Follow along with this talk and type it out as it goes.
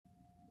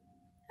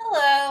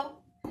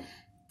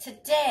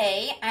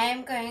Today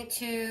I'm going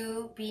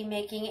to be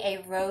making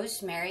a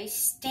rosemary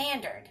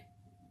standard.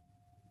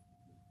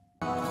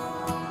 The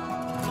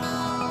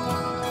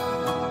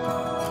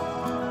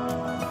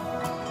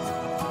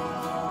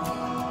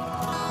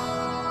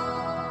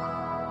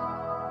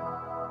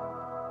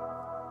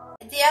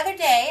other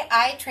day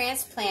I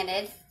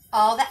transplanted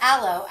all the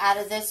aloe out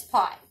of this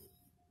pot,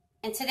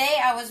 and today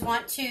I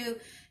want to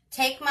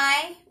take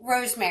my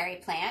rosemary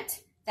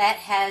plant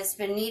that's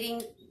been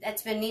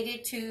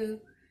needed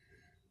to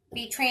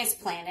be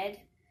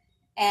transplanted.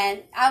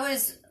 And I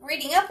was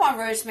reading up on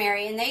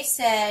rosemary, and they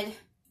said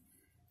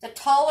the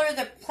taller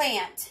the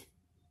plant,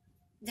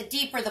 the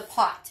deeper the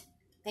pot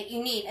that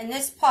you need. And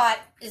this pot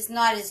is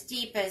not as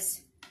deep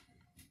as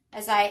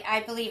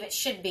I believe it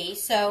should be.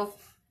 So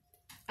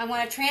I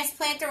want to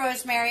transplant the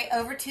rosemary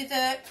over to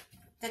the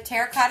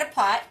terracotta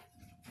pot.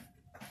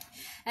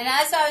 And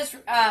as I was,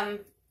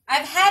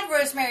 I've had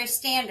rosemary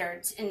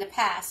standards in the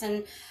past,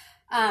 and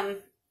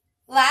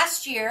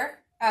last year,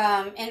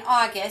 in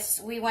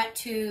August, we went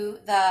to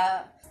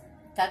the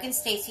Doug and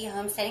Stacy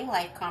Homesteading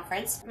Life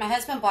Conference. My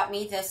husband bought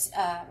me this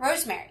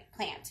rosemary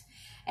plant,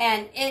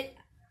 and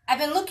I've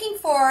been looking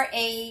for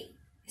a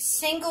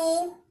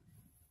single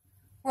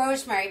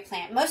rosemary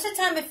plant. Most of the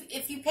time,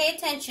 if you pay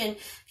attention,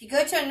 if you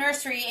go to a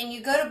nursery and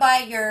you go to buy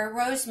your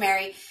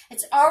rosemary,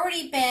 it's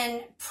already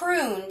been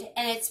pruned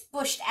and it's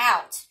bushed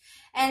out.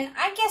 And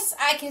I guess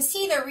I can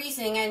see their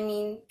reasoning. I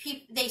mean,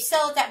 they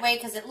sell it that way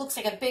because it looks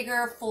like a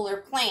bigger, fuller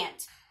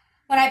plant.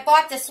 When I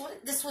bought this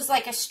was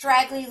like a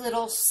straggly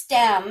little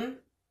stem,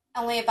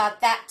 only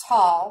about that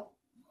tall,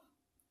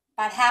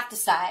 about half the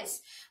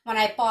size when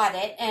I bought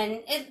it,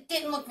 and it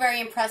didn't look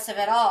very impressive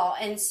at all.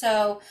 And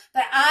so,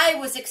 but I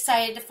was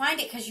excited to find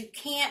it because you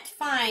can't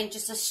find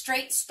just a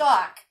straight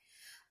stalk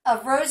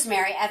of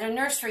rosemary at a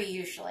nursery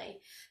usually.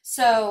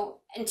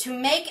 So, and to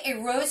make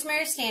a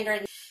rosemary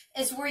standard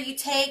is where you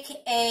take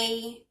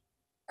a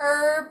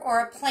herb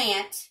or a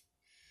plant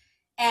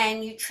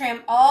and you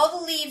trim all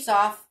the leaves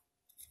off.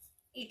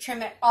 You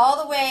trim it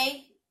all the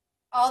way,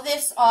 all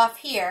this off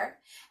here,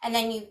 and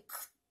then you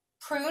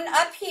prune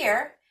up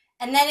here,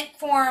 and then it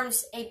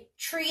forms a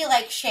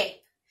tree-like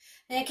shape.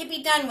 And it can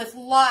be done with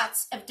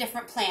lots of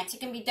different plants.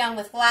 It can be done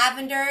with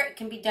lavender, it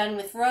can be done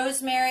with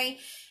rosemary,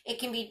 it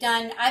can be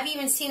done, I've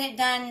even seen it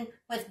done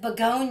with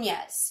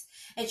begonias.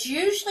 It's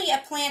usually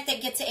a plant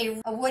that gets a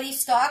woody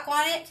stalk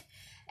on it,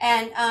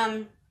 and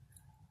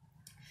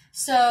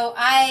so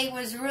I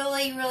was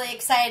really, really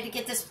excited to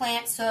get this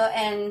plant,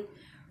 and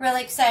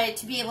really excited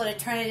to be able to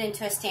turn it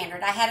into a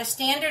standard. I had a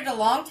standard a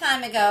long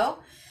time ago,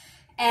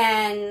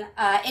 and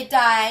it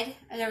died.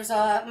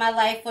 My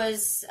life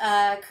was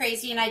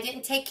crazy, and I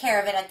didn't take care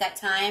of it at that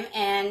time,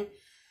 and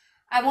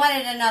I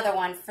wanted another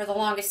one for the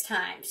longest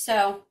time.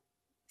 So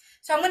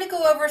I'm going to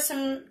go over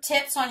some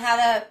tips on how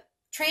to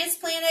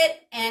transplant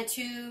it and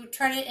to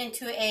turn it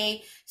into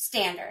a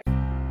standard.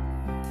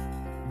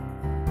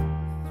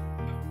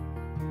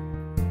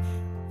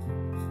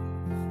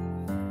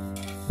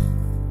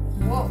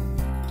 Whoa.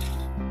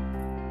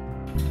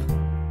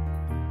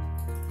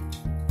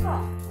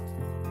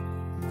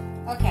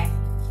 Okay,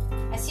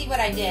 I see what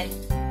I did.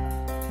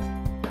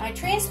 When I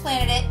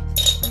transplanted it,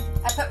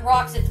 I put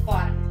rocks at the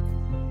bottom.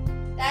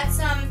 That's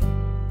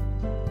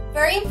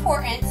very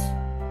important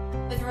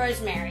with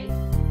rosemary.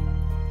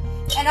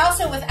 And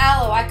also with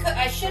aloe.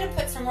 I should have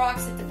put some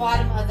rocks at the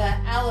bottom of the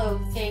aloe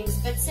things,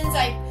 but since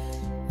I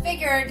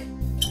figured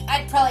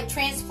I'd probably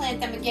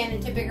transplant them again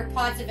into bigger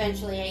pots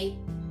eventually,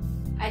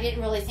 I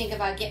didn't really think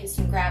about getting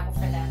some gravel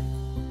for them.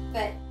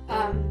 But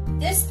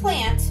this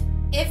plant,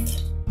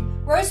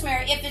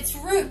 rosemary, if its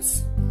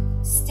roots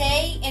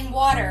stay in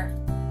water,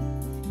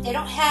 they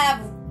don't have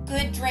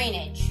good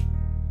drainage,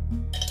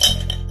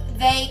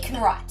 they can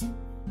rot,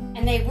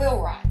 and they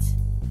will rot.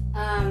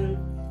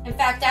 In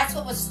fact, that's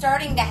what was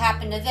starting to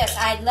happen to this.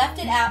 I had left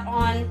it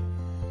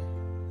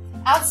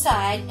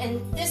outside,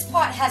 and this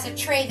pot has a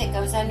tray that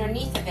goes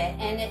underneath of it,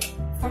 and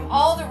from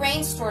all the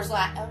rainstorms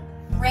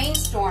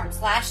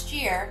last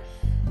year,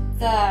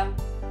 the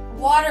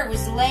water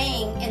was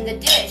laying in the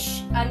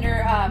dish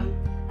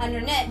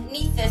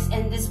underneath this,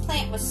 and this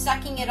plant was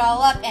sucking it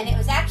all up, and it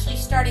was actually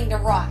starting to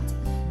rot.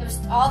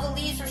 All the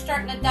leaves were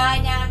starting to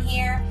die down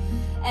here,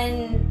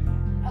 and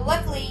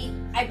luckily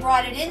I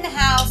brought it in the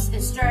house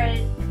and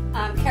started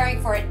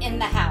caring for it in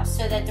the house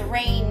so that the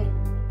rain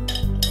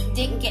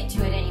didn't get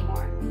to it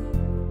anymore.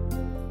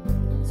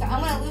 So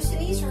I'm going to loosen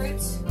these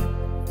roots.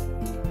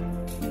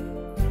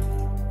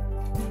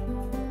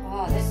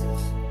 Oh, this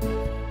is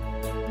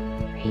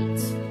great.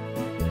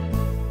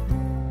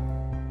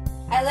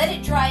 I let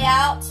it dry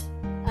out.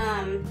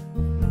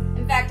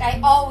 In fact, I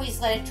always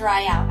let it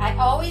dry out. I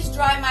always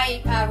dry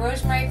my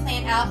rosemary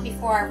plant out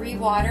before I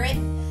re-water it.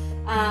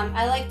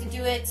 I like to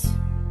do it,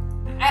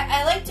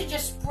 I like to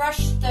just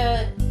brush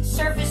the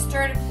surface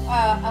dirt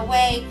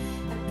away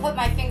and put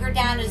my finger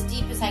down as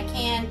deep as I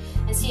can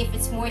and see if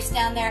it's moist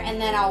down there,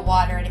 and then I'll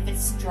water it if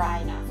it's dry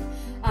enough.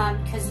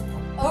 Because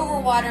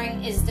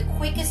overwatering is the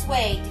quickest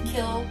way to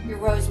kill your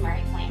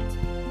rosemary plant.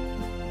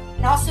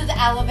 And also the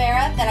aloe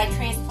vera that I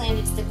transplanted.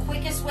 It's the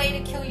quickest way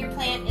to kill your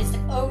plant is to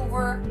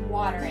over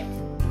water it.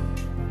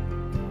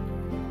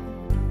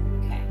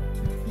 Okay.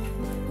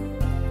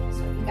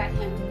 So we got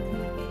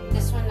him,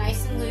 this one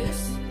nice and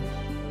loose.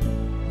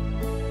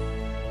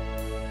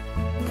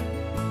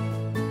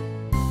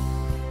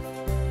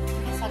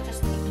 I guess I'll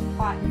just take the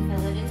pot and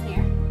fill it in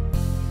here.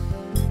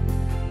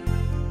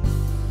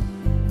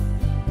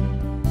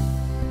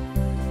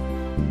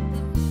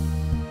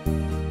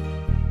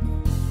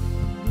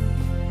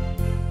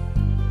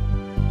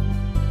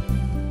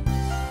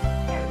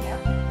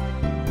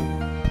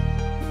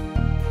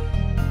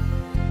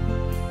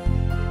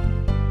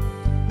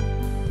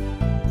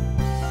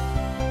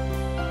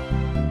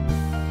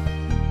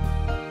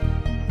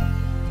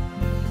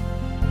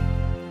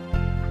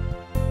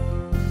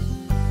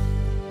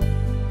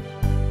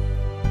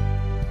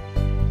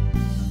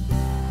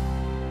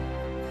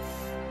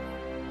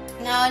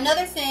 Now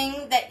another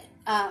thing that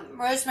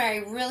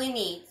rosemary really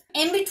needs,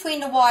 in between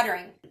the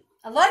watering,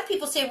 a lot of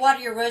people say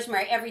water your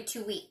rosemary every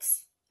 2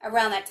 weeks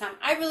around that time.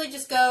 I really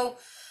just go,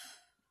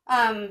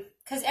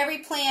 because every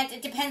plant,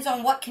 it depends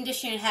on what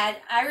condition it had.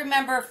 I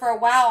remember for a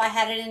while I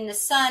had it in the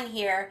sun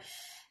here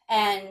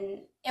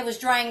and it was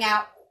drying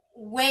out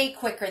way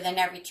quicker than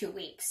every 2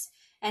 weeks.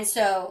 And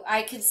so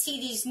I could see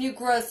these new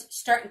growths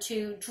starting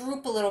to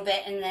droop a little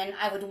bit, and then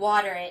I would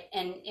water it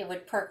and it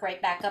would perk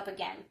right back up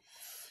again.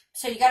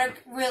 So you got to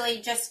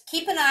really just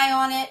keep an eye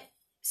on it.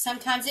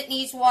 Sometimes it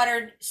needs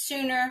watered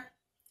sooner.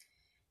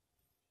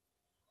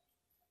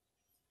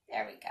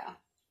 There we go.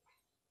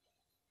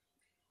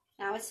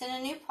 Now it's in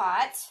a new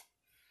pot.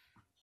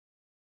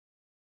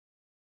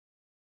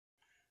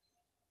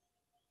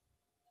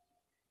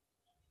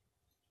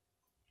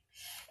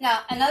 Now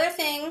another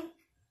thing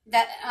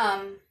that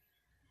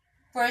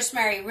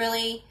rosemary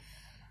really,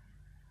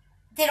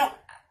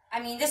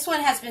 this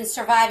one has been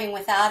surviving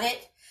without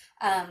it.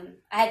 I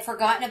had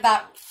forgotten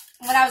about,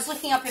 when I was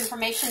looking up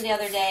information the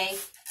other day,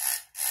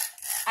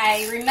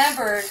 I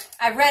remembered,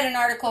 I read an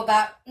article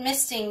about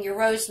misting your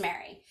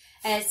rosemary.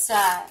 And it's,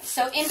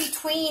 so in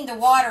between the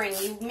watering,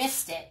 you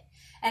mist it.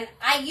 And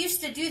I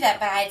used to do that,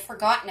 but I had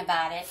forgotten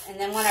about it. And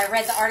then when I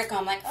read the article,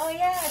 I'm like, oh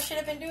yeah, I should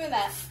have been doing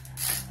that.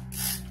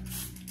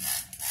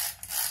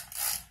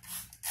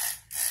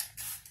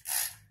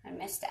 I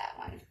missed that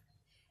one.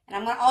 And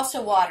I'm going to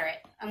also water it.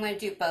 I'm going to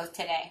do both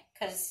today,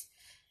 because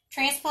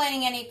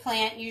transplanting any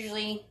plant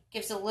usually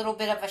gives a little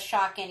bit of a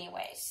shock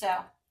anyway. So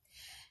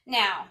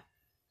now,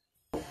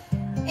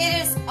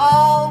 it is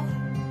all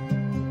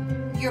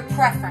your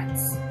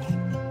preference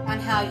on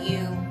how you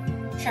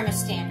trim a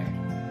standard.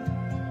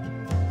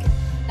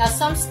 Now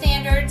some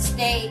standards,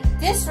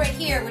 this right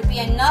here would be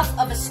enough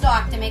of a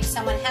stalk to make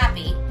someone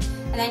happy.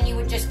 And then you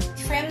would just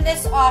trim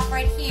this off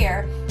right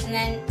here, and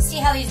then see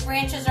how these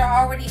branches are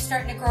already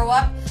starting to grow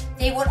up?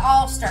 They would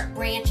all start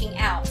branching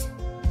out.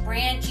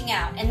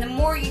 And the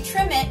more you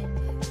trim it,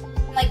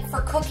 like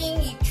for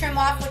cooking, you trim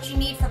off what you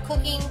need for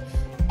cooking,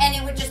 and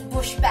it would just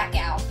bush back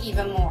out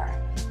even more.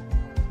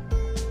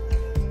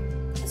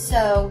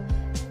 So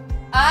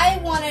I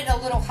wanted a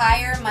little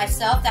higher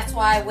myself. That's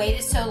why I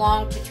waited so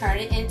long to turn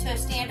it into a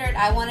standard.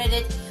 I wanted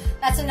it,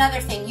 that's another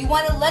thing. You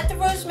want to let the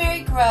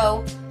rosemary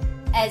grow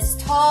as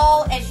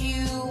tall as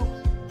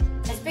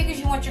big as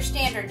you want your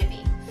standard to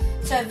be.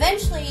 So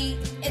eventually,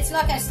 it's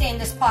not going to stay in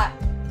this pot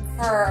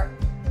for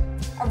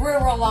a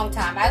real long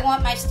time. I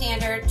want my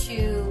standard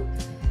to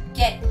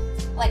get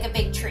like a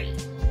big tree.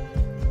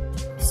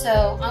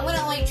 So I'm going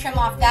to only trim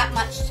off that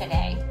much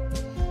today.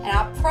 And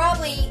I'll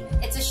probably,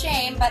 it's a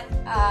shame, but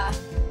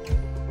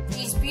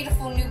these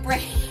beautiful new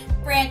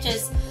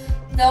branches,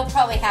 they'll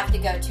probably have to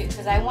go too,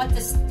 because I want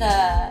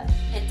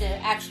it to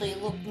actually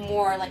look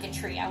more like a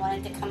tree. I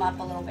want it to come up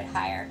a little bit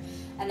higher,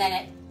 and then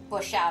it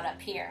bush out up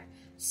here.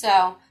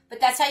 So, but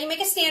that's how you make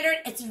a standard.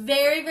 It's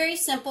very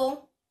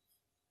simple.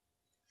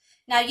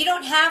 Now, you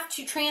don't have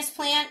to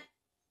transplant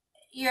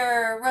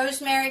your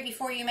rosemary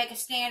before you make a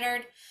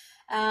standard.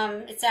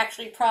 It's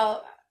actually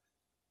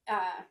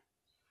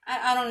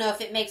I don't know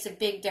if it makes a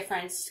big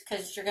difference,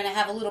 because you're going to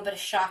have a little bit of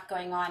shock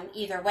going on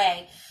either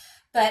way.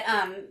 But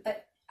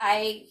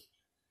I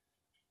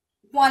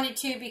wanted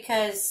to,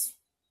 because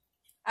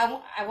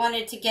I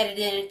wanted to get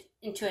it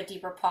into a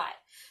deeper pot.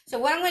 So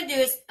what I'm going to do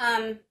is,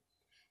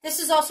 this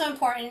is also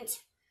important,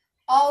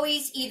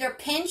 always either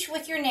pinch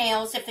with your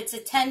nails if it's a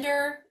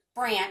tender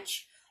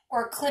branch,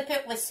 or clip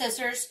it with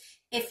scissors.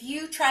 If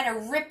you try to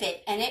rip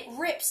it and it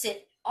rips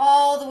it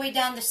all the way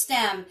down the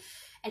stem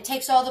and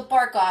takes all the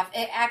bark off,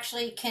 it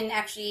can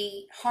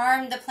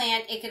harm the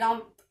plant. It could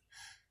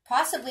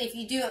possibly, if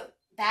you do it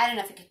bad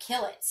enough, it could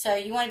kill it. So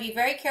you want to be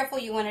very careful.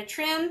 You want to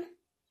trim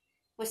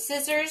with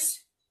scissors.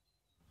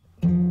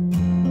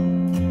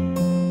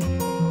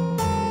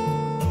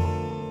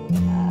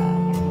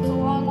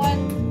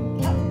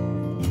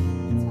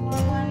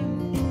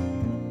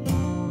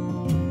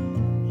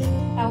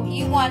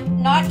 You want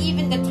not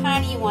even the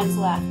tiny ones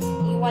left.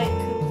 You want it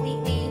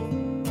completely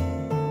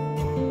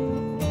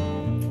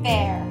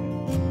bare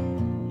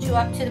to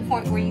up to the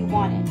point where you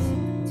want it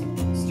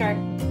to start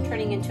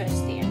turning into a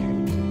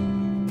standard.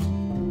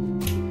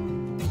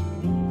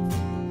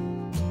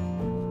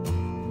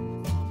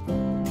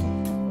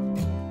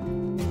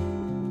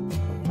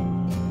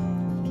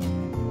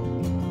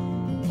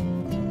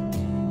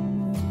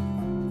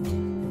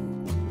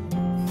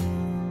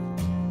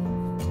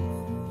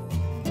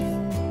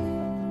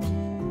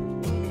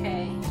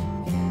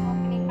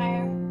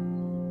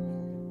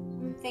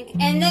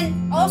 think, and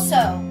then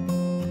also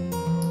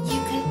you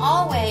can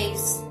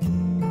always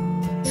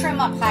trim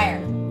up higher.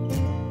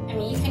 I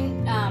mean, you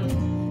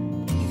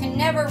can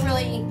never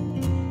really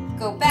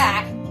go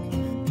back.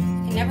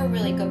 You can never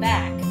really go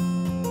back.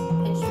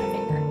 Pinch my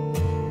finger.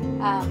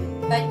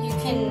 But you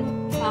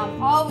can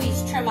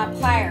always trim up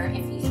higher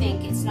if you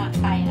think it's not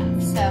high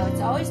enough. So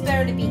it's always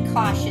better to be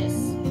cautious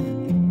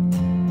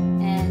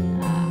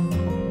and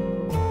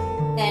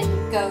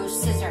then go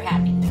scissor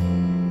happy.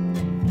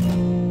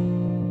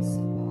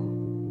 So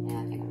yeah,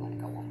 I think I'm gonna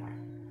go one more.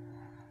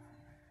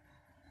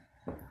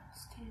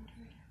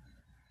 Standard.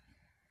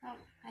 Oh,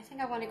 I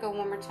think I want to go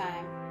one more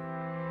time.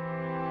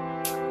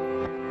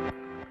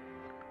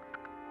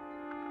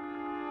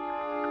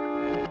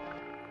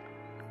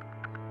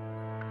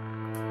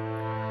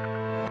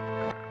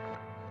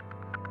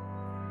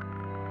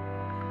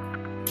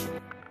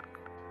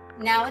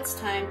 Now it's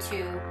time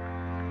to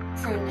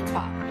prune the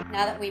top.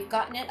 Now that we've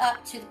gotten it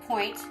up to the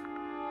point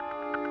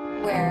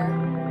where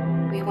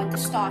we want the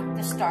stalk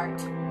to start.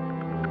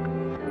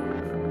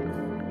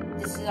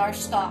 This is our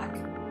stalk.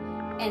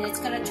 And it's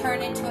going to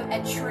turn into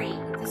a tree.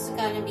 This is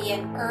going to be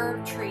an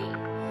herb tree.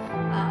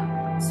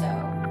 So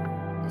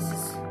this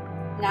is,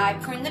 now I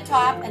prune the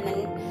top, and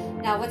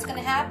then now what's going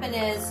to happen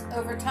is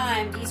over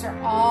time these are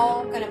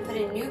all going to put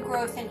in new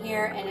growth in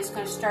here, and it's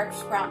going to start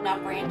sprouting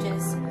out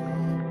branches.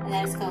 And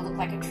then it's going to look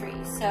like a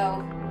tree. So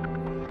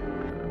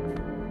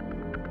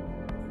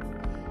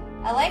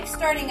I like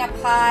starting up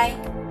high.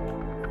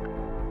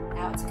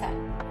 Now it's cut.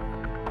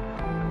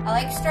 I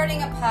like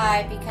starting up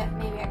high because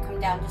maybe I come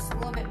down just a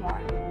little bit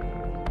more,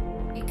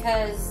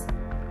 because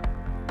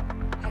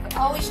I can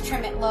always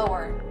trim it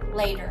lower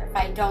later if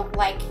I don't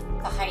like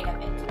the height of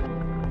it.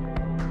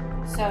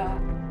 So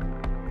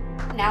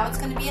now it's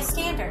going to be a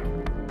standard,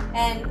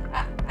 and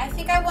I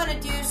think I want to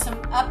do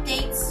some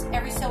updates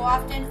every so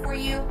often for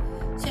you.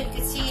 So you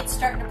can see it's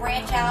starting to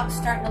branch out,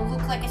 starting to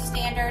look like a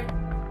standard.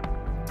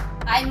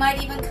 I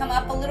might even come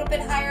up a little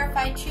bit higher if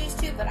I choose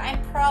to, but I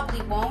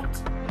probably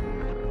won't.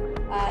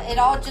 It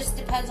all just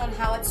depends on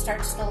how it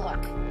starts to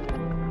look.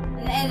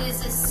 And it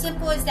is as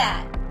simple as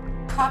that.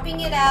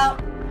 Topping it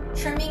out,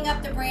 trimming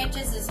up the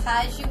branches as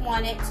high as you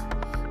want it.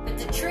 But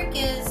the trick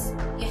is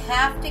you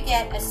have to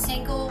get a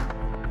single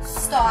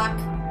stalk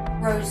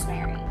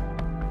rosemary.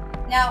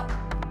 Now,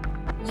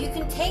 you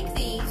can take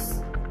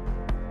these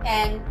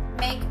and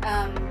make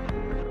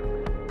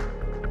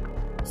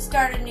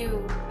start a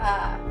new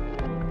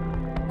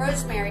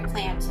rosemary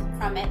plant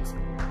from it,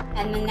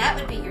 and then that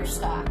would be your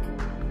stalk,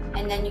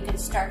 and then you can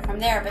start from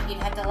there, but you'd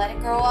have to let it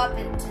grow up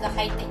into the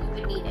height that you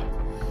would need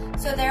it.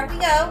 So there we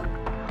go.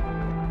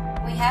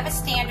 We have a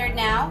standard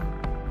now,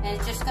 and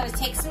it's just going to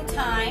take some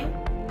time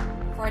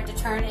for it to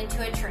turn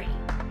into a tree.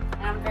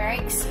 And I'm very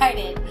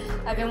excited.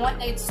 I've been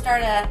wanting to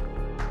start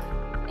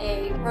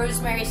a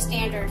rosemary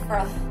standard for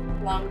a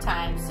long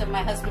time, so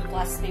my husband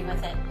blessed me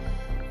with it.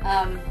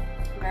 I'm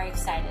very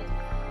excited.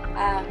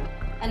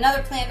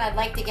 Another plant I'd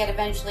like to get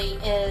eventually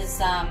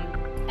is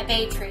a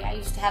bay tree. I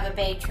used to have a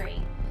bay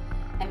tree,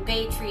 and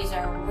bay trees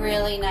are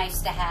really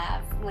nice to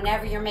have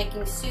whenever you're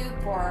making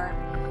soup or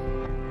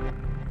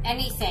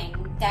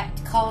anything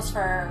that calls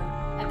for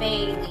a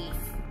bay leaf.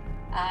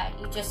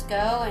 You just go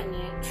and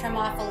you trim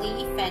off a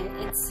leaf, and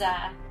it's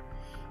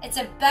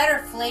a better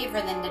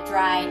flavor than the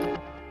dried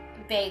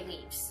bay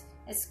leaves.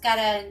 It's got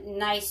a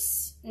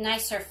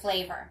nicer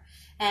flavor.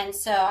 And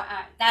so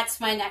that's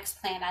my next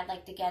plant I'd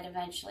like to get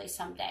eventually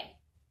someday.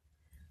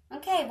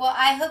 Okay, well,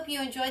 I hope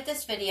you enjoyed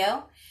this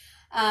video.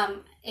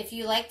 If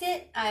you liked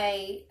it,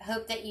 I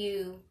hope that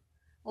you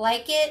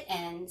like it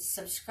and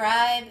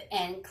subscribe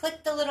and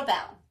click the little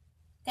bell.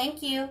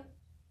 Thank you.